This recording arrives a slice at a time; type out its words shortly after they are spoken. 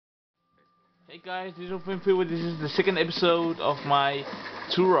Hey guys, this is Open. This is the second episode of my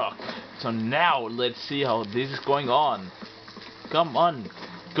Turok. So now let's see how this is going on. Come on,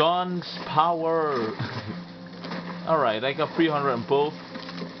 guns, power. Alright, I got 300 on both.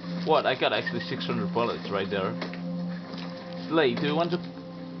 What? I got actually 600 bullets right there. Slade, do you want to...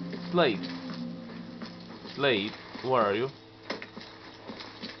 Slade? Slade, where are you?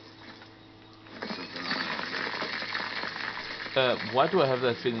 Why do I have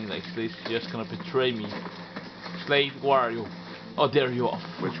that feeling like Slade's just gonna betray me? Slade, where are you? Oh, there you are.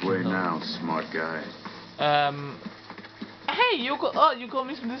 Which way now, smart guy? Hey, you call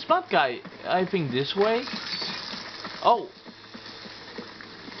me the smart guy. I think this way. Oh.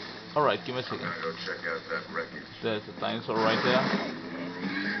 Alright, give me a second. Gotta go check out that wreckage. There's a dinosaur right there.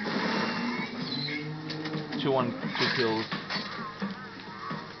 2 kills.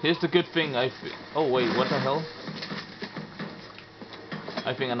 Here's the good thing, oh wait, what the hell?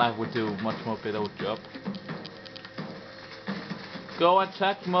 I think a knife would do much more better job. Go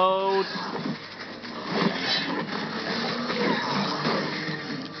attack mode!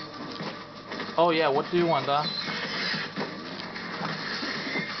 Oh yeah, what do you want,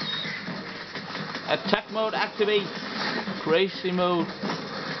 Attack mode activate! Crazy mode!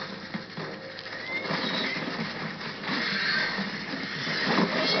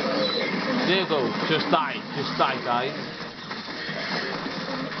 There you go, just die, guys.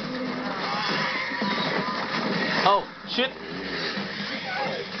 Oh, shit!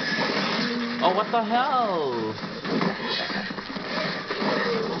 Oh, what the hell?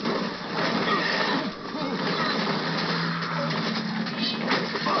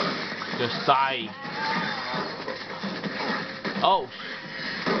 Just die. Oh.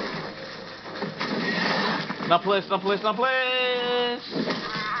 Now please.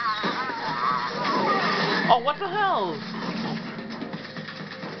 Oh, what the hell?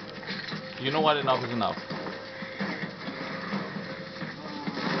 You know what? Enough is enough.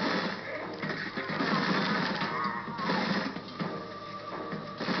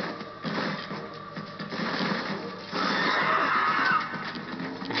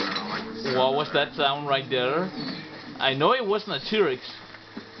 What was that sound right there? I know it wasn't a T-Rex.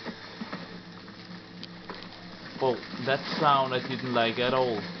 Oh, that sound I didn't like at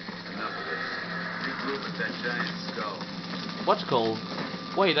all. Enough of this. Regroup at that giant skull. What skull?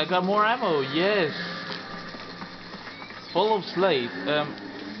 Wait, I got more ammo. Yes. Follow Slade.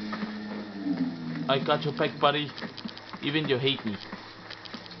 I got your back, buddy. Even you hate me.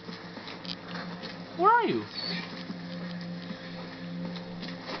 Where are you?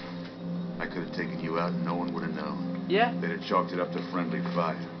 I could have taken you out and no one would have known. Yeah? They'd have chalked it up to friendly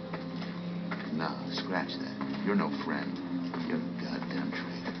fire. No, scratch that. You're no friend. You're a goddamn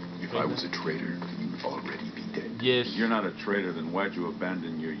traitor. If I was a traitor, you'd already be dead. Yes. If you're not a traitor, then why'd you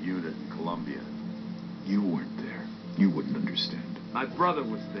abandon your unit in Colombia? You weren't there. You wouldn't understand. My brother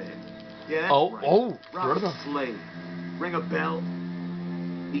was there. Yeah, that's right. Oh, Robert brother. Slade. Ring a bell?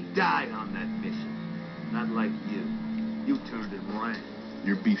 He died on that mission. Not like you. You turned and ran.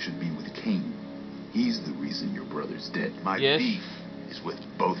 Your beef should be with Cain. He's the reason your brother's dead. My Yes. beef is with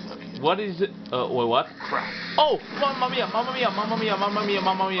both of you. What is it? Wait, what? Crap. Oh, mamma mia.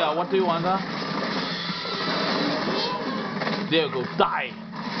 What do you want, There you go, die.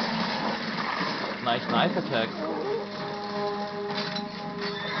 Nice knife attack.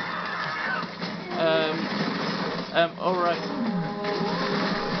 Alright.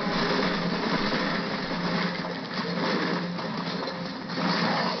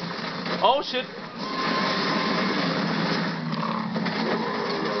 Oh shit!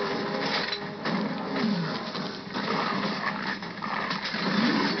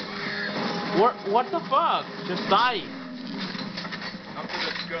 What the fuck? Just die. Up to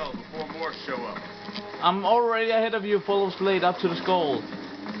the skull before more show up. I'm already ahead of you, follow Slade up to the skull.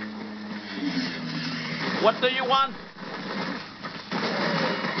 What do you want?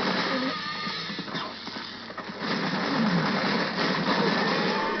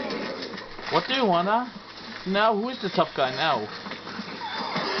 What do you want, Now, who is the tough guy now?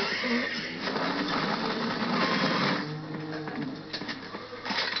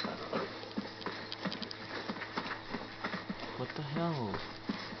 What the hell?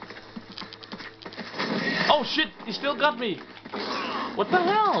 Oh shit! He still got me! What the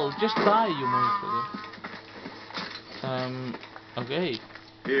hell? Just die, you motherfucker. Okay.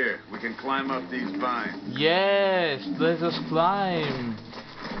 Here, we can climb up these vines. Yes, let us climb.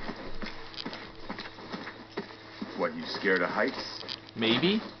 What, you scared of heights?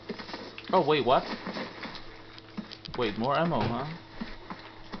 Maybe? Oh, wait, what? Wait, more ammo, huh?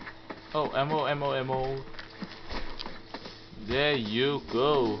 Oh, ammo. There you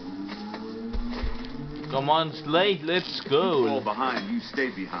go. Come on, Slade, let's You fall go. behind, you stay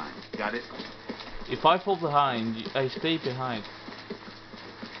behind. Got it? If I fall behind, I stay behind.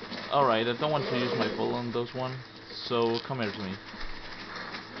 Alright, I don't want to use my full on those one. So come here to me.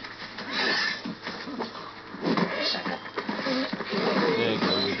 There you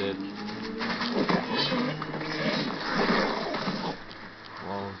go, you're dead.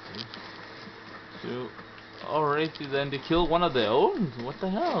 One, two. Alrighty then, they killed one of their own. What the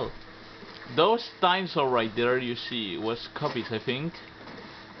hell? Those dinosaur right there you see was copies, I think.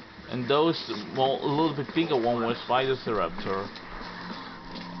 And those small, a little bit bigger one was Spinoceraptor.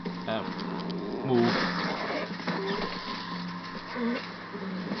 Move.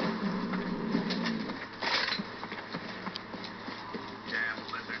 Damn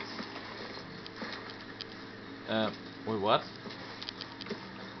lizards. Wait, what?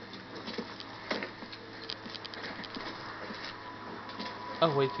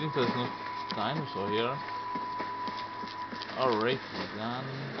 Oh wait, since there's no dinosaur here. Alright, then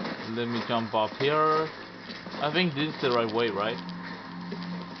let me jump up here. I think this is the right way, right?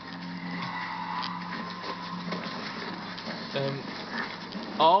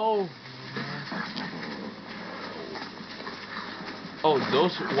 Oh. Oh,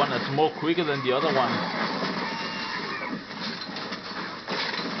 those one is more quicker than the other one.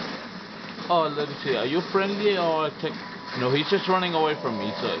 Oh, let me see. Are you friendly or attack? No, he's just running away from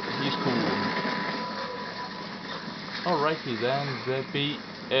me, so he's cool. Alrighty then, that be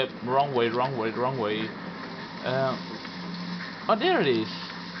wrong way. Oh, there it is.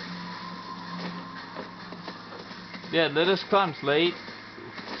 Yeah, let us climb, Slade.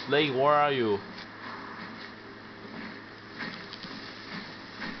 Slade, where are you?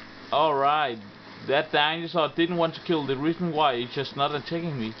 Alright, that dinosaur didn't want to kill. The reason why is just not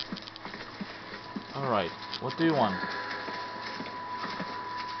attacking me. Alright, what do you want?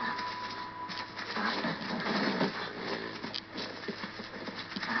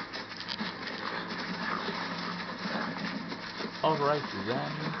 Alright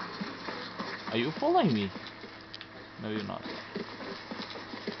then. Are you following me? No, you're not.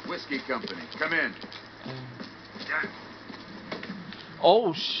 Whiskey Company, come in.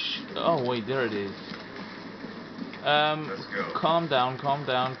 Oh oh wait, there it is. Let's go. Calm down.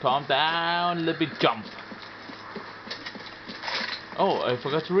 Let me jump. Oh, I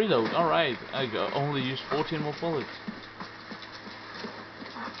forgot to reload. Alright, I only used 14 more bullets.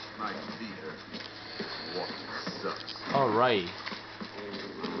 My feet hurt. Walking sucks. Alright.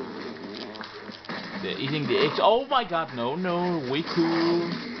 They're eating the eggs. Oh my god, no, we cool.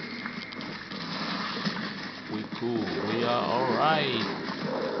 We are alright.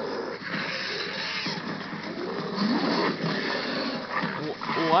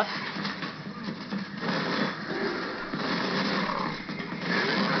 What?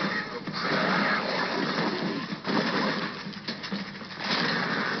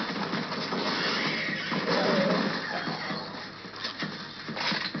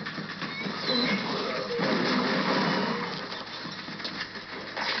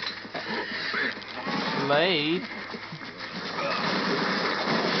 Slade?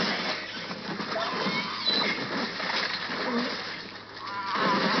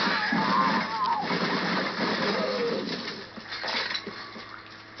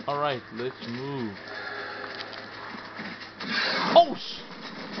 Alright, let's move. Oh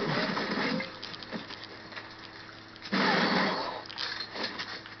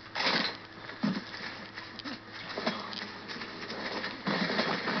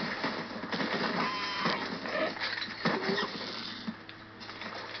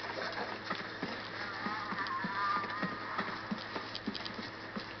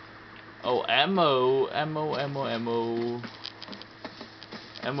Oh,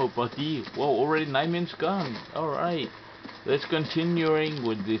 ammo, buddy. Whoa, already 9 minutes gone. Alright, let's continuing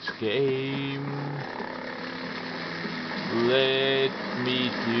with this game. Let me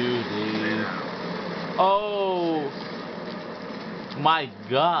do this. Oh my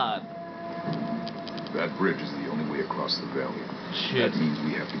god. That bridge is the only way across the valley. Shit. That means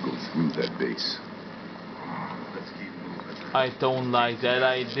we have to go through that base. Let's keep moving. I don't like that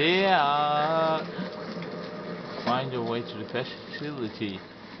idea. Find your way to the facility.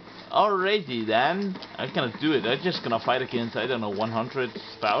 Alrighty then, I'm gonna do it. I'm just gonna fight against, I don't know,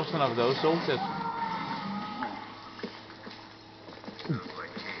 100,000 of those soldiers.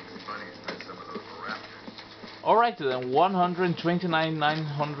 Alright then,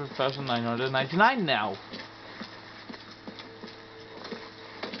 129,900,999 now.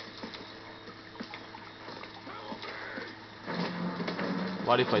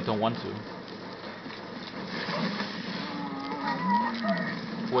 What if I don't want to?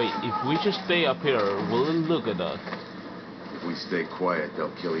 Wait, if we just stay up here, will it look at us? If we stay quiet,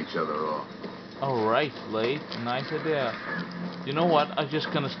 they'll kill each other off. Alright, Slade. Nice idea. You know what? I'm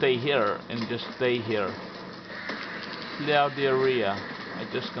just gonna stay here and just stay here. Clear out the area. I'm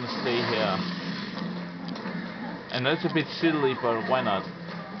just gonna stay here. And that's a bit silly, but why not?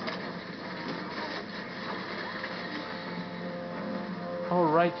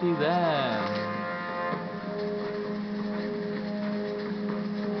 Alrighty then.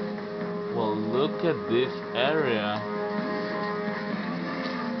 Well, look at this area.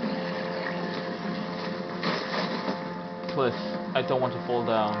 Cliff, I don't want to fall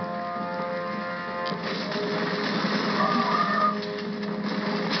down.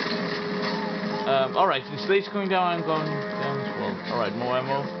 Alright, the slate's going down, I'm going down as well. Alright, more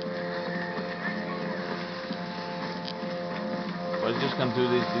ammo. But I'm just gonna do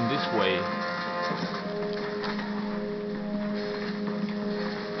this in this way.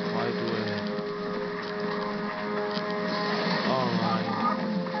 Why do I... Alright.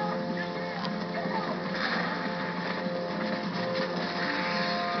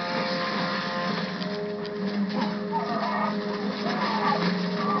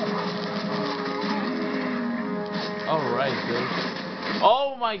 Alright, dude.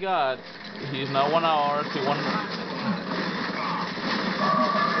 Oh my god! He's now 1 hour to 1...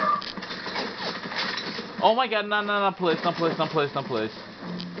 Oh my god, no, please, no, please, no, please, no, please.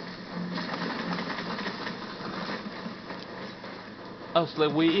 Oh, so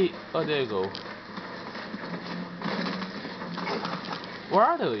like we eat. Oh, there you go. Where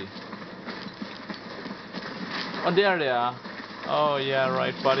are they? Oh, there they are. Oh, yeah,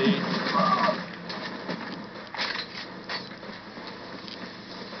 right, buddy.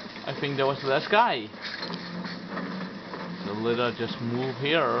 I think that was the last guy. So let us just move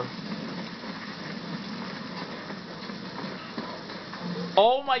here.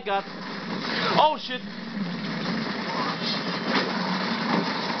 Oh my god! Oh shit!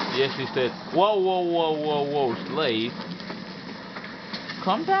 Yes, he's dead. Whoa, Slave.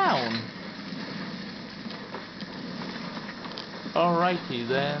 Calm down. Alrighty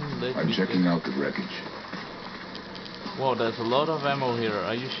then, I'm checking out the wreckage. Whoa, there's a lot of ammo here.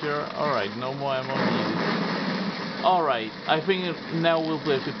 Are you sure? Alright, no more ammo needed. Alright, I think now will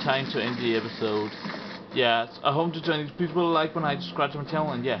be a good time to end the episode. Yeah, I hope to join these people like when I subscribe to my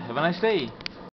channel, and yeah, have a nice day.